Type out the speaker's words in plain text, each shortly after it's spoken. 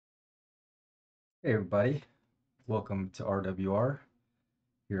Hey everybody, welcome to RWR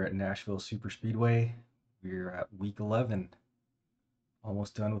here at Nashville Super Speedway. We're at week 11,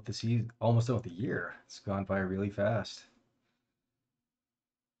 almost done with the season, almost done with the year. It's gone by really fast.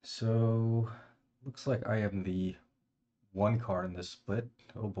 So, looks like I am the one car in this split.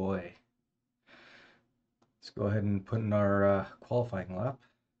 Oh boy. Let's go ahead and put in our qualifying lap.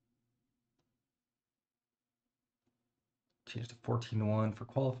 Change to 14-1 for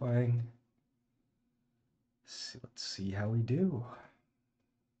qualifying. Let's see how we do.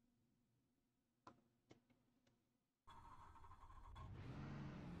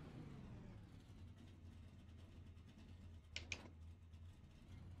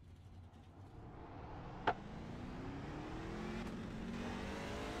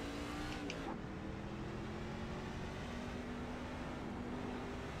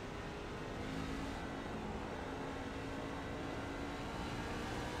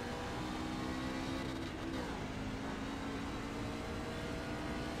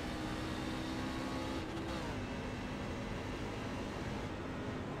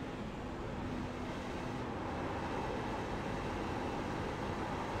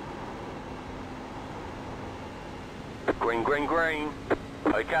 Green, green, green.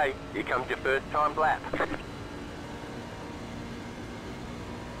 Okay, here comes your first time lap.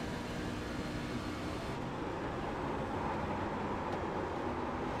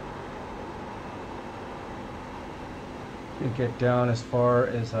 Didn't get down as far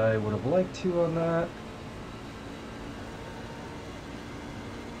as I would have liked to on that.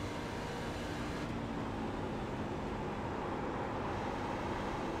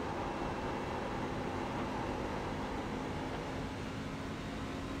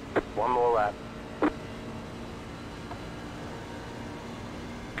 One more lap.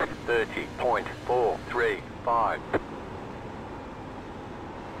 30.435.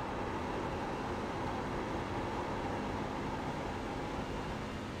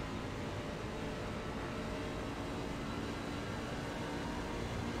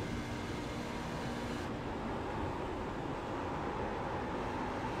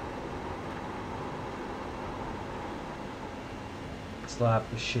 This lap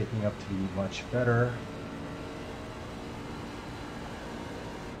is shaping up to be much better.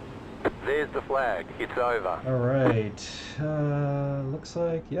 There's the flag. It's over. All right. Looks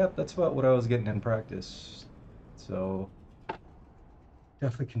like, yep, that's about what I was getting in practice. So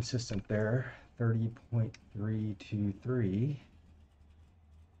definitely consistent there. 30.323.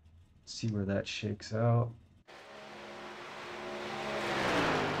 See where that shakes out.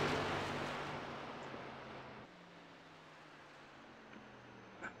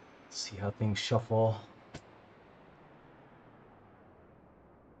 See how things shuffle.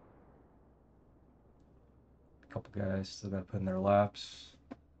 A couple guys still got to put in their laps.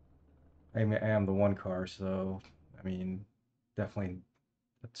 I am the one car, so I mean, definitely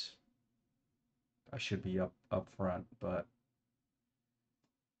I should be up front, but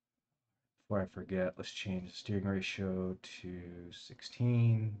before I forget, let's change the steering ratio to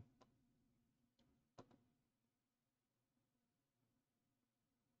 16.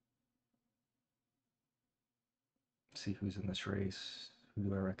 See who's in this race. Who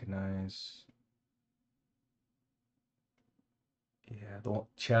do I recognize? Yeah,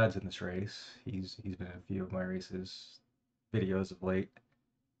 Chad's in this race. He's been in a few of my races, videos of late.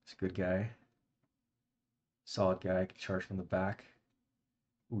 He's a good guy, solid guy. Can charge from the back.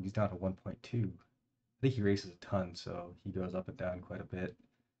 Ooh, he's down to 1.2. I think he races a ton, so he goes up and down quite a bit.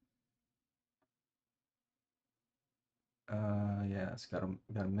 Yeah, it's got a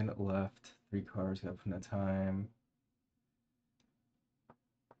minute left. 3 cars, got to put in a time.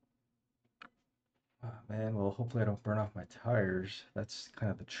 Oh, man, well, hopefully I don't burn off my tires. That's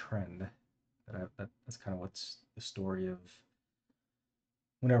kind of the trend. That's kind of what's the story of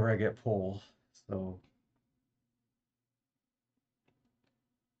whenever I get pole. So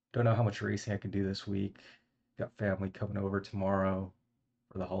don't know how much racing I can do this week. Got family coming over tomorrow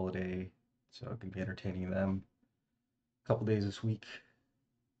for the holiday, so I can be entertaining them a couple days this week.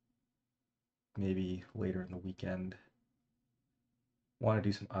 Maybe later in the weekend. Want to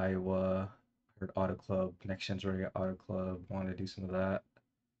do some Iowa. Heard Auto Club. Next Gen's already got Auto Club. Want to do some of that.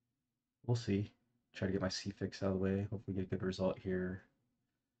 We'll see. Try to get my C-Fix out of the way. Hopefully get a good result here.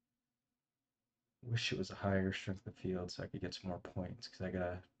 Wish it was a higher strength of field so I could get some more points because I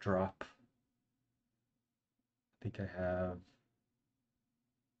gotta drop. I think I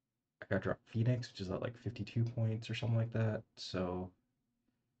gotta drop Phoenix, which is at like 52 points or something like that. So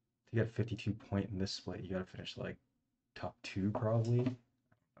to get a 52 point in this split, you gotta finish like top 2 probably.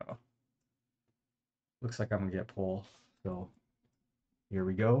 Oh, looks like I'm gonna get pole. So here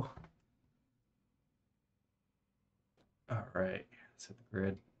we go. All right, let's hit the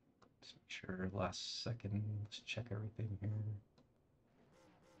grid. Just make sure last second. Let's check everything here.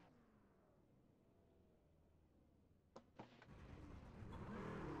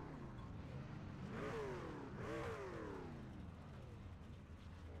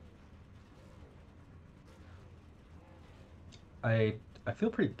 I feel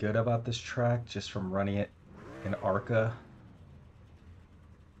pretty good about this track just from running it in ARCA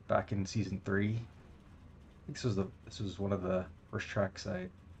back in season 3. I think this was one of the first tracks I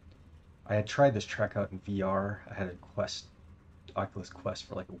had tried this track out in VR. I had a Oculus Quest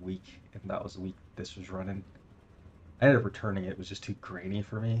for like a week, and that was the week this was running. I ended up returning it. It was just too grainy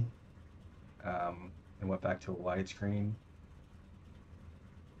for me, and went back to a widescreen.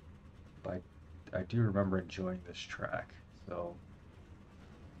 But I do remember enjoying this track. So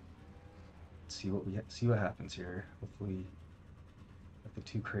let's see what happens here. Hopefully, nothing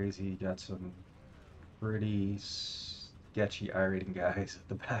too crazy. Got some pretty sketchy iRacing guys at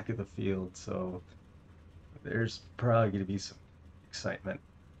the back of the field, so there's probably going to be some excitement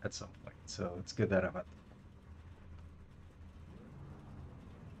at some point. So it's good that I'm at.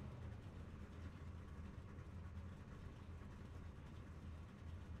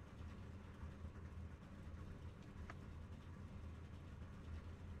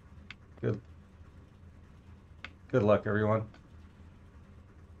 Good. Good luck, everyone.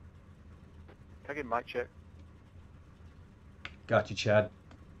 Can I get mic check? Got you, Chad.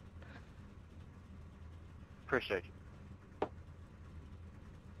 Appreciate you.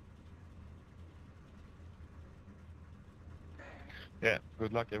 Yeah,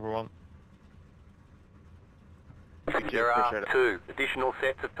 good luck everyone. There are 2 additional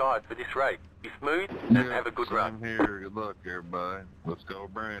sets of tyres for this race. Be smooth and have a good same run. here. Good luck, everybody. Let's go,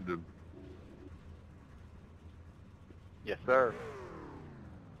 Brandon. Yes, sir.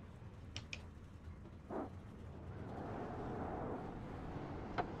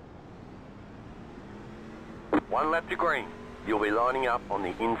 One lap to green. You'll be lining up on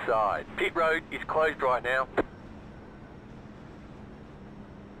the inside. Pit road is closed right now.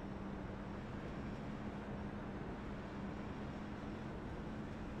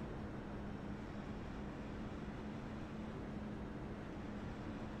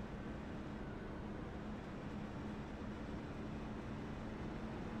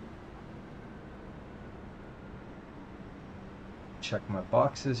 Check my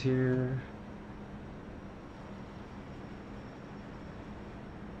boxes here.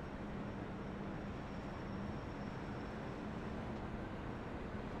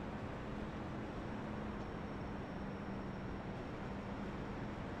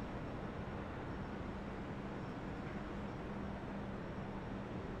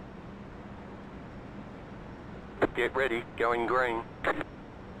 Get ready, going green.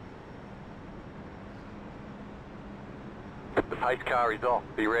 The pace car is off,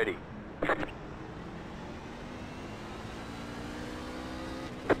 be ready.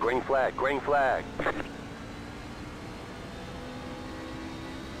 Green flag, green flag.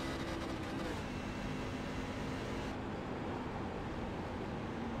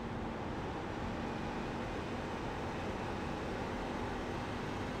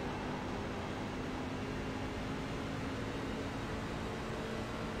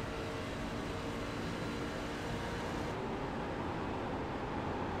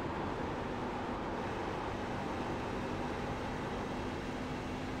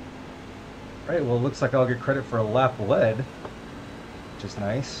 Right, well, it looks like I'll get credit for a lap led, which is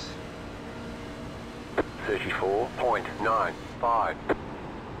nice. 34.95.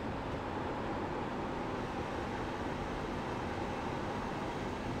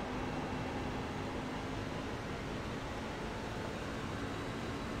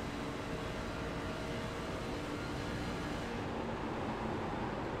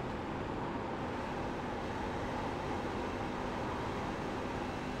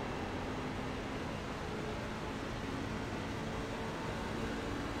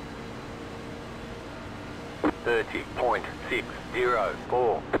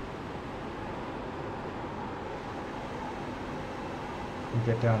 .604.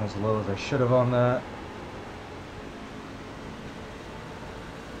 Get down as low as I should have on that.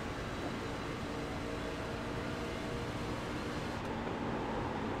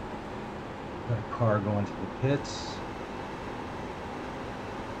 Got a car going to the pits.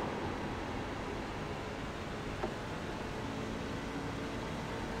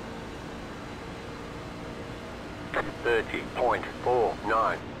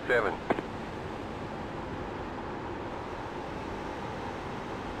 .497.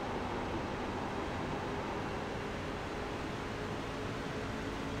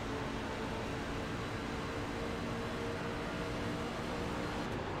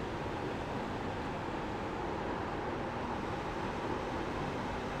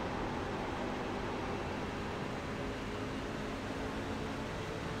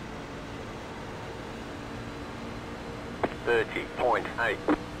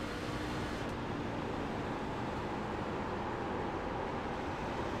 30.8.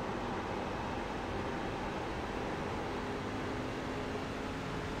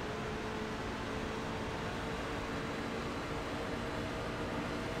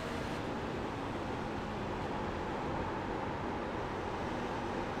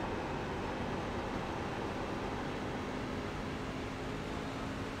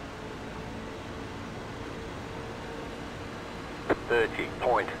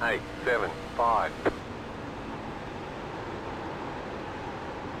 .875.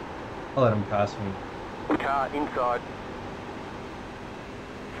 I'll let him pass me. Car inside.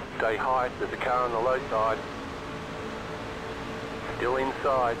 Stay high, there's a car on the low side. Still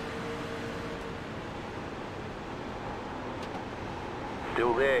inside.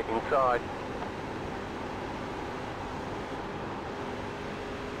 Still there, inside.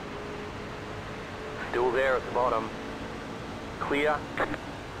 Still there at the bottom. Clear.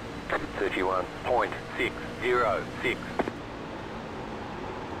 31.606.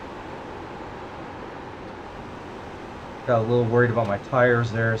 Got a little worried about my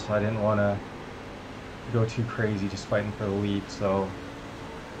tires there, so I didn't want to go too crazy just fighting for the lead, so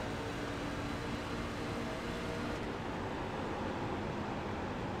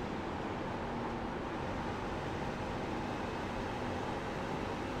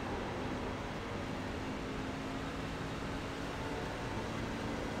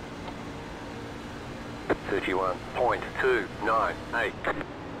 .298.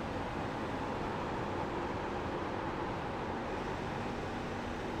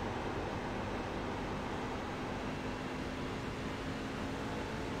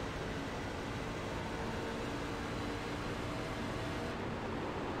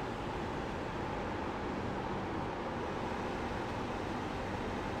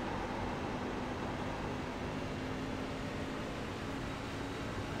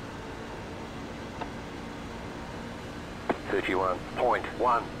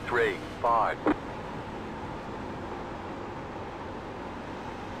 .135.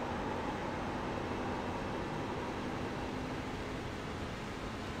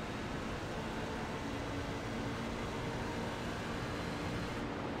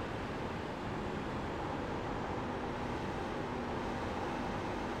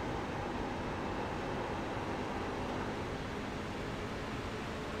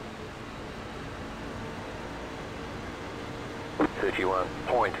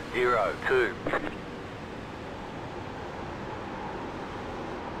 .02.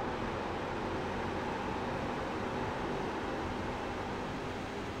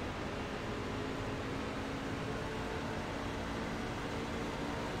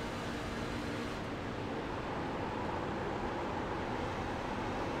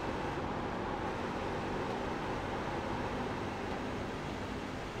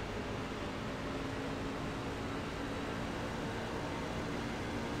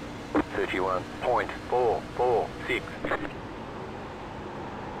 .446.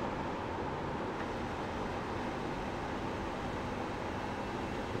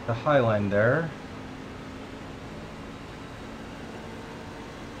 the high line there.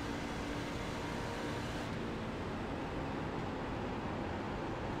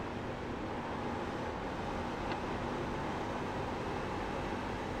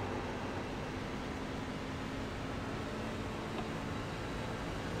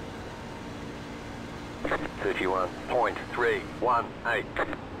 .318.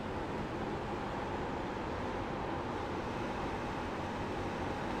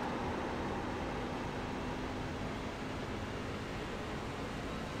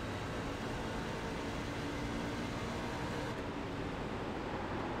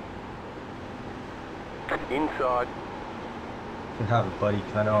 Inside. Can have it, buddy,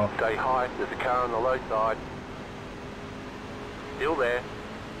 'cause I know. Stay high, there's a car on the low side. Still there.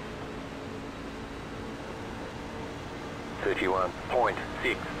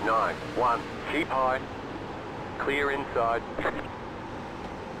 31.691. Keep high. Clear inside.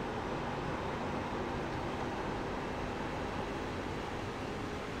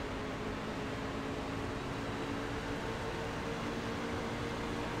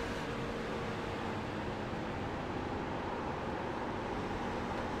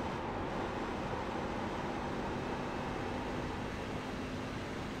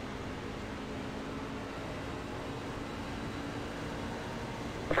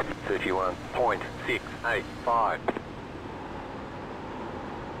 .685.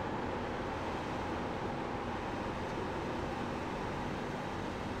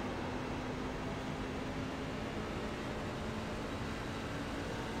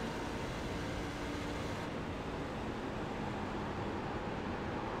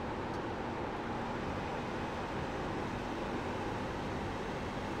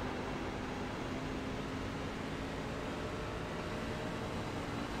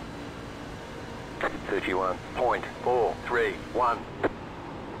 31.431.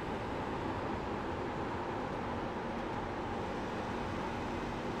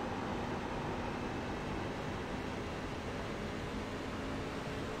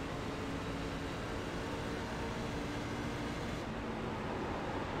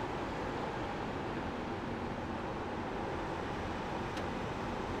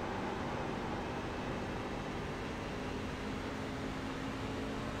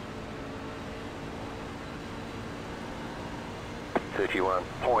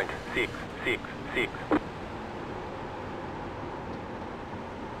 31.666.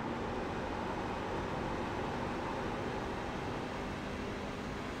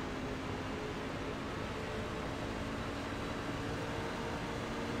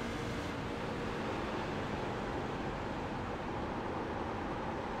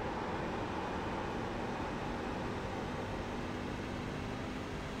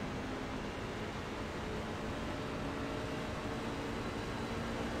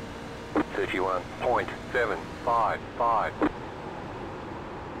 Thirty-one point 755.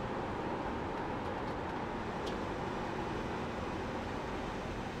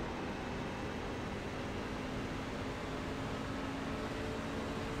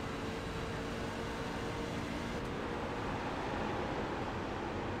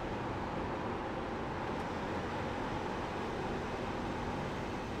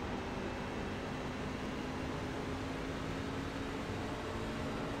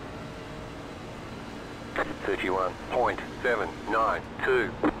 Thirty-one point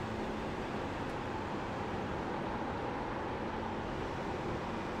 792.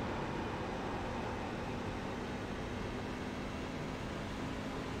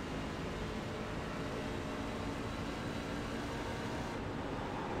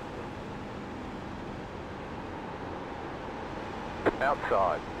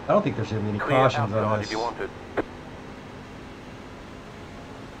 Outside. I don't think there's gonna be any Clear cautions outside on if this. you want it.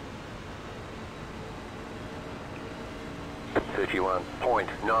 Thirty-one point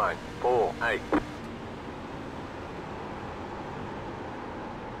 948.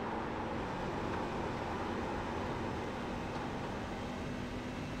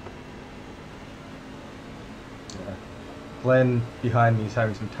 Yeah. Glenn behind me is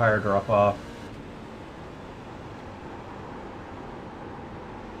having some tire drop off.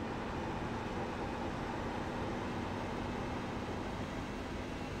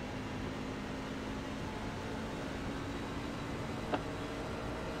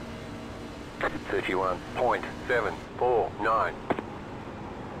 Thirty-one point 749.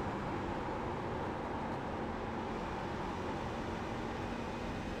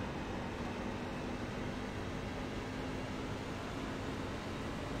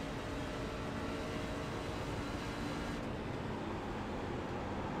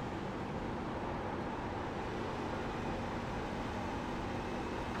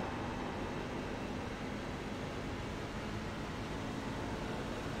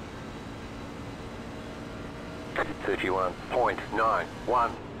 Thirty-one point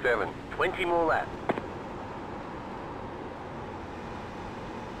 917. 20 more laps.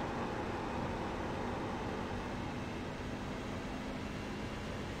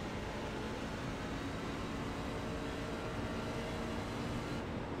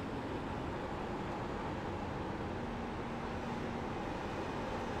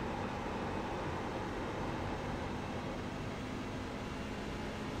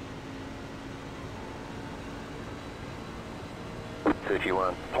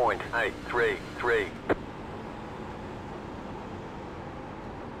 Thirty-one point 833.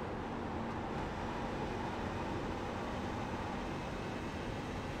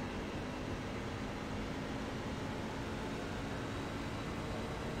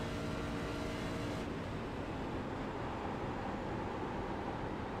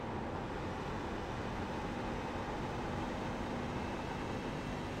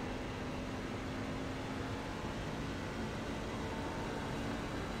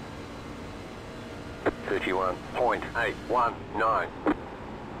 Thirty-one point 819.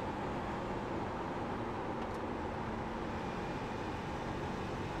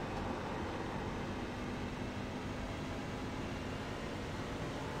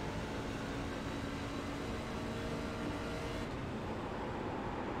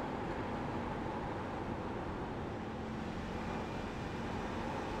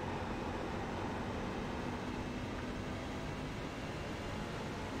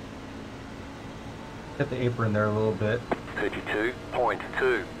 Get the apron there a little bit.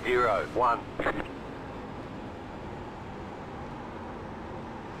 32.201.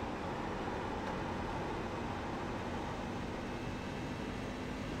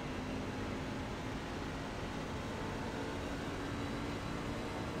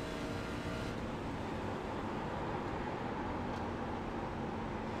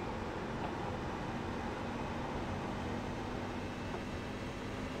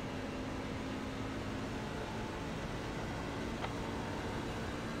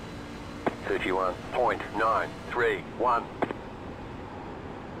 31.931.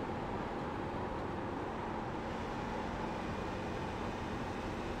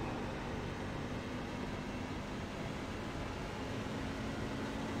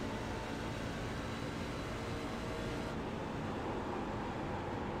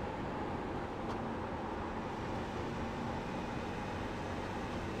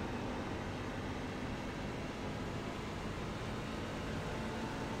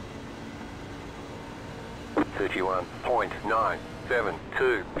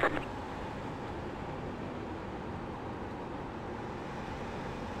 .972.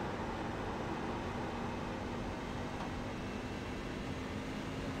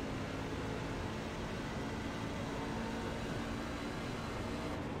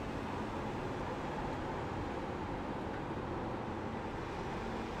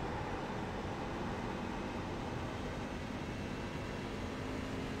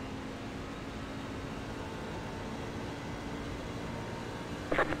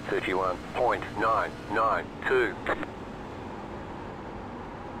 .992.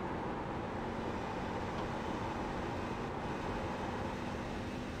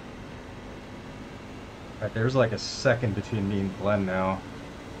 Alright, there's like a second between me and Glenn now.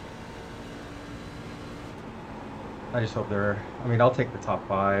 I just hope they're... I mean, I'll take the top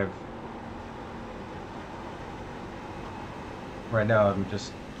 5. Right now, I'm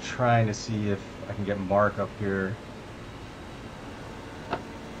just trying to see if I can get Mark up here.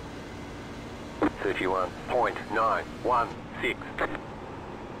 31.916.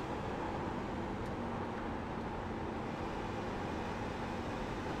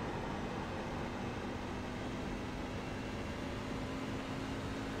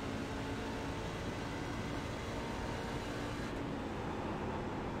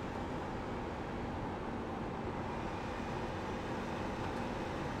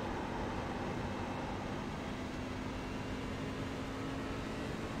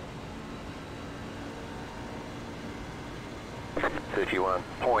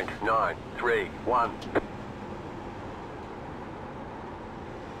 .931.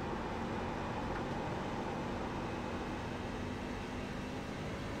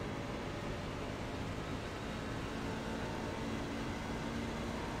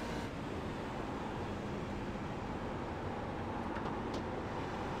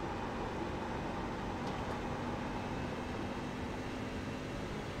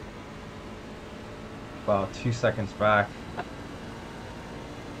 About 2 seconds back.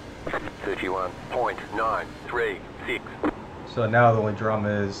 31.936. So now the only drama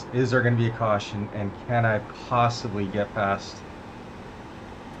is there going to be a caution, and can I possibly get past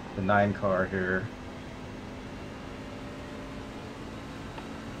the 9 car here?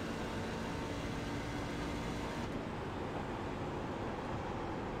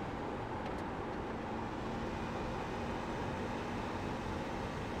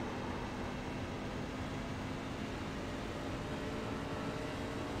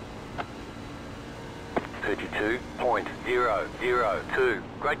 .002.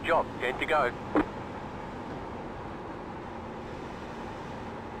 Great job. 10 to go.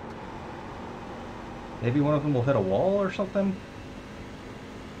 Maybe one of them will hit a wall or something?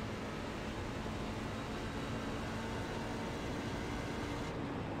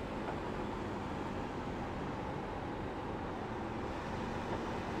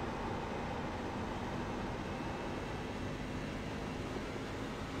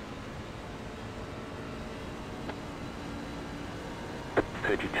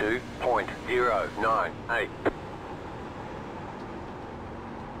 .098.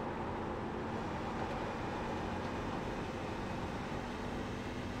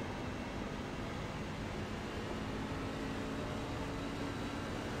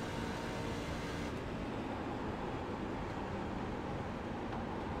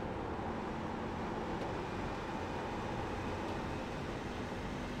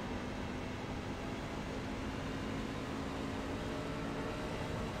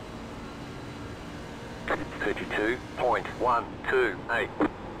 .128.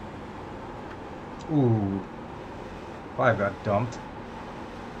 Ooh. 5 got dumped.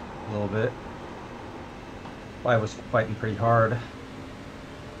 A little bit. 5 was fighting pretty hard.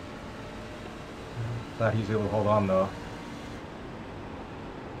 Glad he's able to hold on though.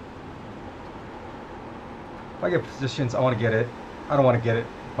 If I get positions, I want to get it. I don't want to get it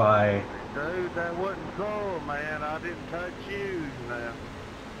by... Dude, that wasn't cool, man. I didn't touch you now.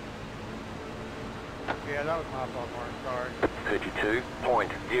 Yeah, that was my fault, Mark. Sorry.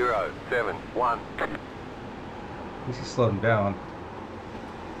 32.071. At least he slowed him down.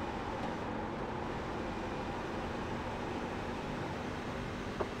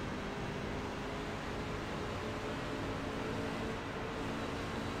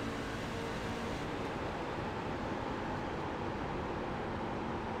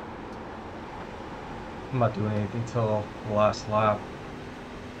 I'm not doing anything till the last lap.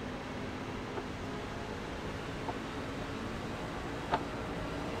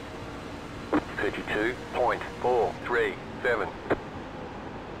 .437.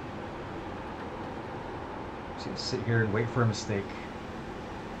 Just gonna sit here and wait for a mistake.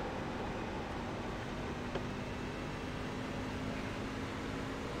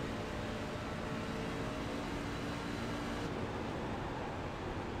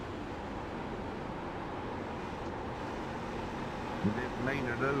 Didn't mean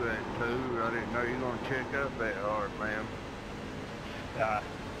to do that, too. I didn't know you were going to check up that hard, man. No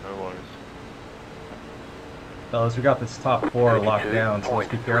worries. Fellas, we got this top four locked down, so let's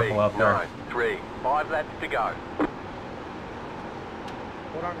be careful out there. 3. 5 laps to go.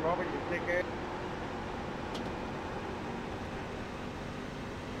 Hold on, Robert, you take it.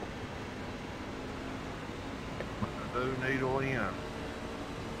 I do need a win.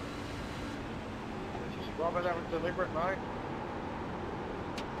 Robert, that was deliberate, mate.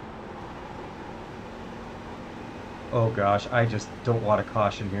 Oh gosh, I just don't want a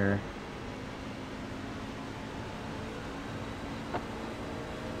caution here.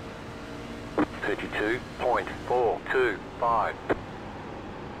 .425.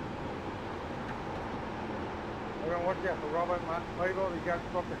 We're going to watch out for Robert, mate. People, he goes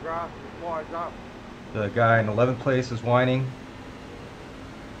across the grass and flies up. The guy in 11th place is whining.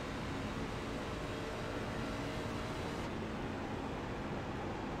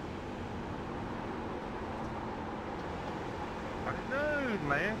 Dude,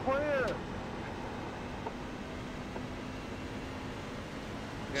 man, quit.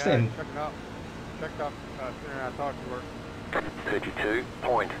 Yeah, Staying. checked up. Checked up sooner than I thought you were.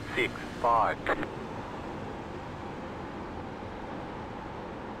 32.65.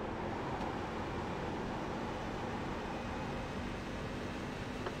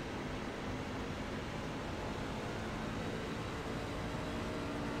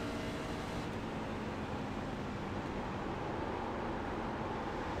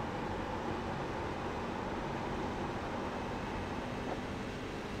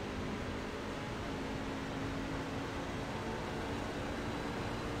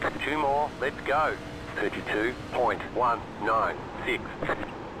 Two more, let's go. 32.196.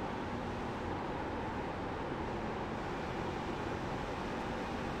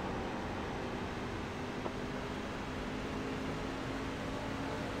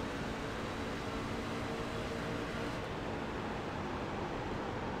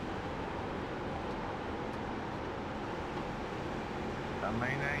 I mean,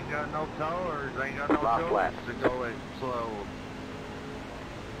 they ain't got no tires. They ain't got no Last choice lap. to go it slow.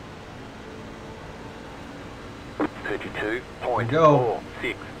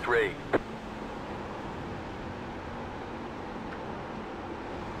 32.463.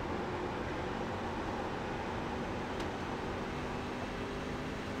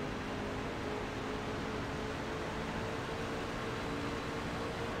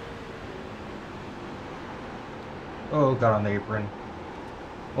 Oh, got on the apron.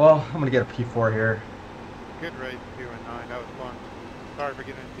 Well, I'm gonna get a P4 here. Good race, 2 and 9. That was fun. Sorry for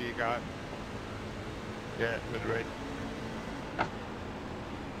getting into you guys. Yeah, good race.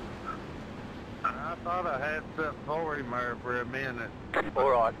 I thought I had something for him there for a minute.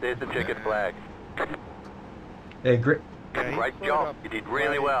 Alright, there's the checkered flag. Hey, great. Yeah, he Great slowed job, up you did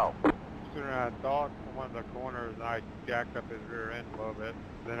really way well. Sooner than I thought. On one of the corners, and I jacked up his rear end a little bit.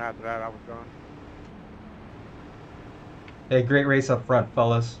 Then after that, I was done. Hey, great race up front,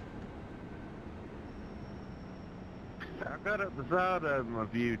 fellas. I got up beside of him a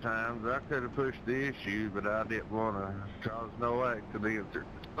few times. I could have pushed the issue, but I didn't want to cause no accidents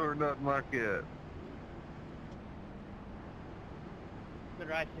or nothing like that. Good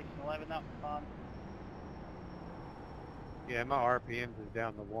ride, 6 and 11, that was fun. Yeah, my RPMs is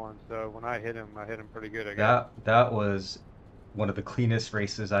down to 1, so when I hit him pretty good, I guess. That was one of the cleanest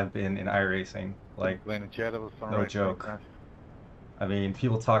races I've been in iRacing. Like, Playing the chat, it was fun. no race, joke. man. I mean,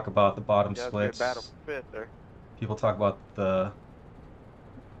 people talk about the bottom Yeah, splits. battle for fifth there. People talk about the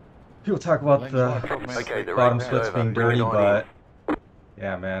Okay, the bottom race is splits over. being Bring it dirty, on but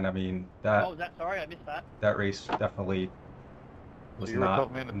yeah, man, I mean Oh, was that? Sorry, I missed that. that race definitely was So you were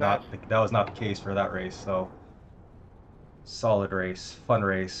talking in the past? that was not the case for that race. So solid race, fun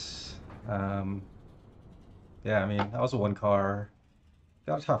race. Yeah, I mean that was a one car.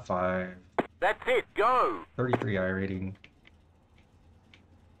 Got a top 5, That's it, go! 33 I rating.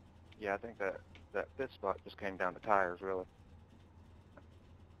 Yeah, I think that fifth spot just came down to tires, really.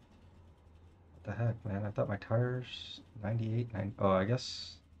 What the heck, man? I thought my tires 98, 9. Oh, I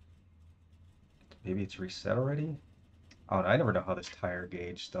guess maybe it's reset already. Oh, I never know how this tire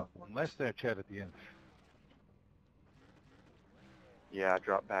gauge stuff works. Unless they're chat at the end. Yeah, I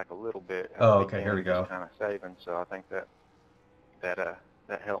dropped back a little bit at Oh, the okay, beginning, here we go. just kind of saving. So I think that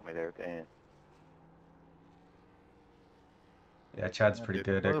helped me there at the end. Yeah, Chad's Yeah, pretty dude.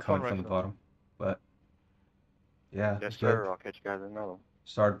 good What at a fun coming race from the it was. bottom, but yeah, it Yes, was good. sir. I'll catch you guys in another one.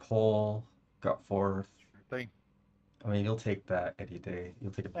 Started pole, got fourth. Sure thing. I mean, you'll take that any day.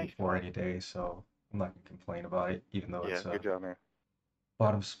 You'll take a Thanks, P4 Clay. any day, so I'm not gonna complain about it, even though Yeah, it's a good job, man.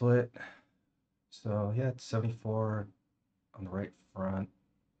 bottom split. So yeah, it's 74 on the right front,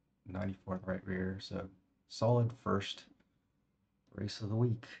 94 on the right rear. So solid first race of the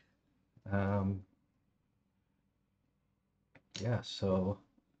week. Um, yeah, so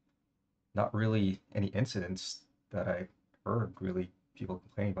not really any incidents that I heard really people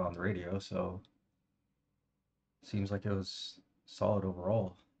complaining about on the radio. So seems like it was solid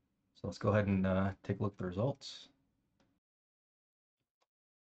overall. So let's go ahead and take a look at the results.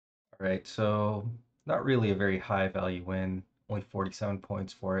 All right, so not really a very high value win, only 47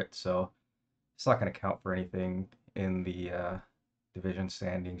 points for it. So it's not going to count for anything in the division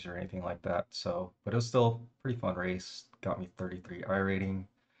standings or anything like that. So, but it was still a pretty fun race. Got me 33 I rating.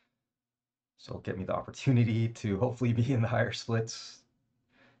 So it'll get me the opportunity to hopefully be in the higher splits.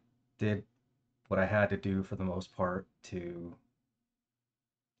 Did what I had to do for the most part to,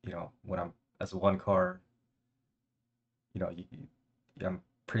 when I'm as a one car, I'm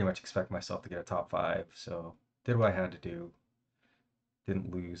pretty much expecting myself to get a top five. So did what I had to do. Didn't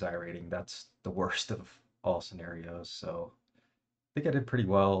lose I rating. That's the worst of all scenarios. So I think I did pretty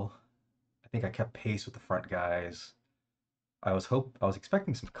well. I think I kept pace with the front guys. I was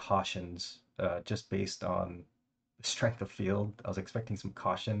expecting some cautions, just based on the strength of field. I was expecting some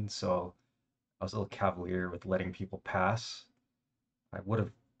cautions, so I was a little cavalier with letting people pass. I would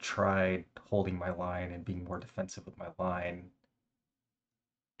have tried holding my line and being more defensive with my line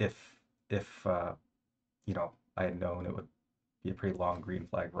if if I had known it would be a pretty long green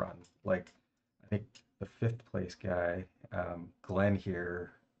flag run. Like I think the fifth place guy, Glenn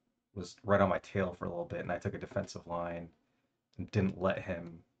here, was right on my tail for a little bit, and I took a defensive line and didn't let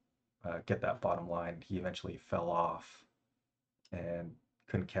him get that bottom line. He eventually fell off and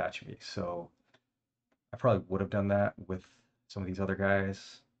couldn't catch me. So I probably would have done that with some of these other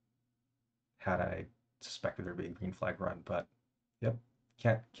guys had I suspected there'd be a green flag run. But yep,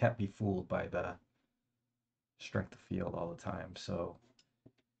 can't be fooled by the strength of field all the time. So,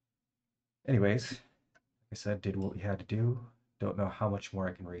 anyways, like I said, did what we had to do. Don't know how much more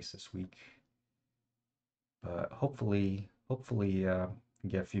I can race this week, but hopefully,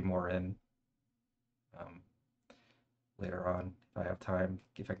 get a few more in. Um, Later on if I have time,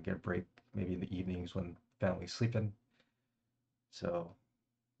 if I can get a break, maybe in the evenings when family's sleeping. So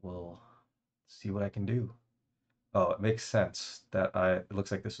we'll see what I can do. Oh, it makes sense that it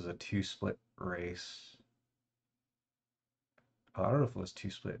looks like this was a two split race. Oh, I don't know if it was two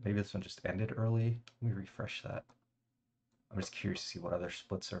split. Maybe this one just ended early. Let me refresh that. I'm just curious to see what other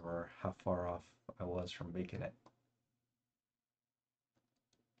splits there were, how far off I was from making it.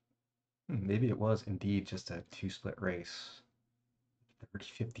 Maybe it was indeed just a two split race.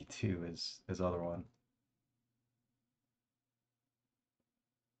 3052 is the other one.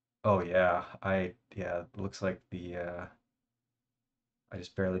 Oh yeah, it looks like the I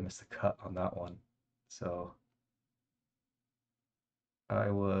just barely missed the cut on that one. So I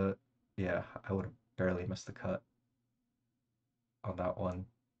would yeah, I would have barely missed the cut on that one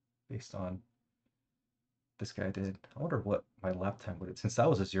based on this guy did. I wonder what my lap time would have, since that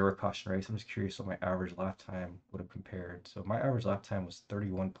was a zero caution race, I'm just curious what my average lap time would have compared. So my average lap time was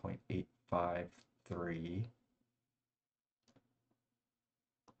 31.853.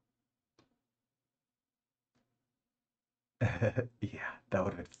 Yeah, that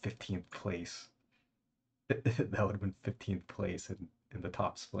would have been 15th place. That would have been 15th place in the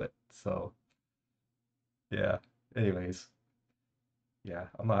top split. So yeah. Anyways, yeah,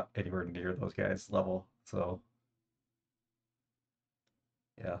 I'm not anywhere near those guys' level. So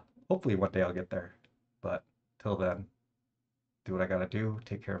yeah, hopefully one day I'll get there. But till then, do what I gotta do,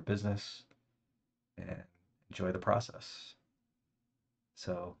 take care of business, and enjoy the process.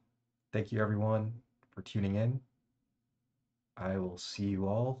 So thank you everyone for tuning in. I will see you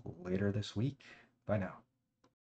all later this week. Bye now.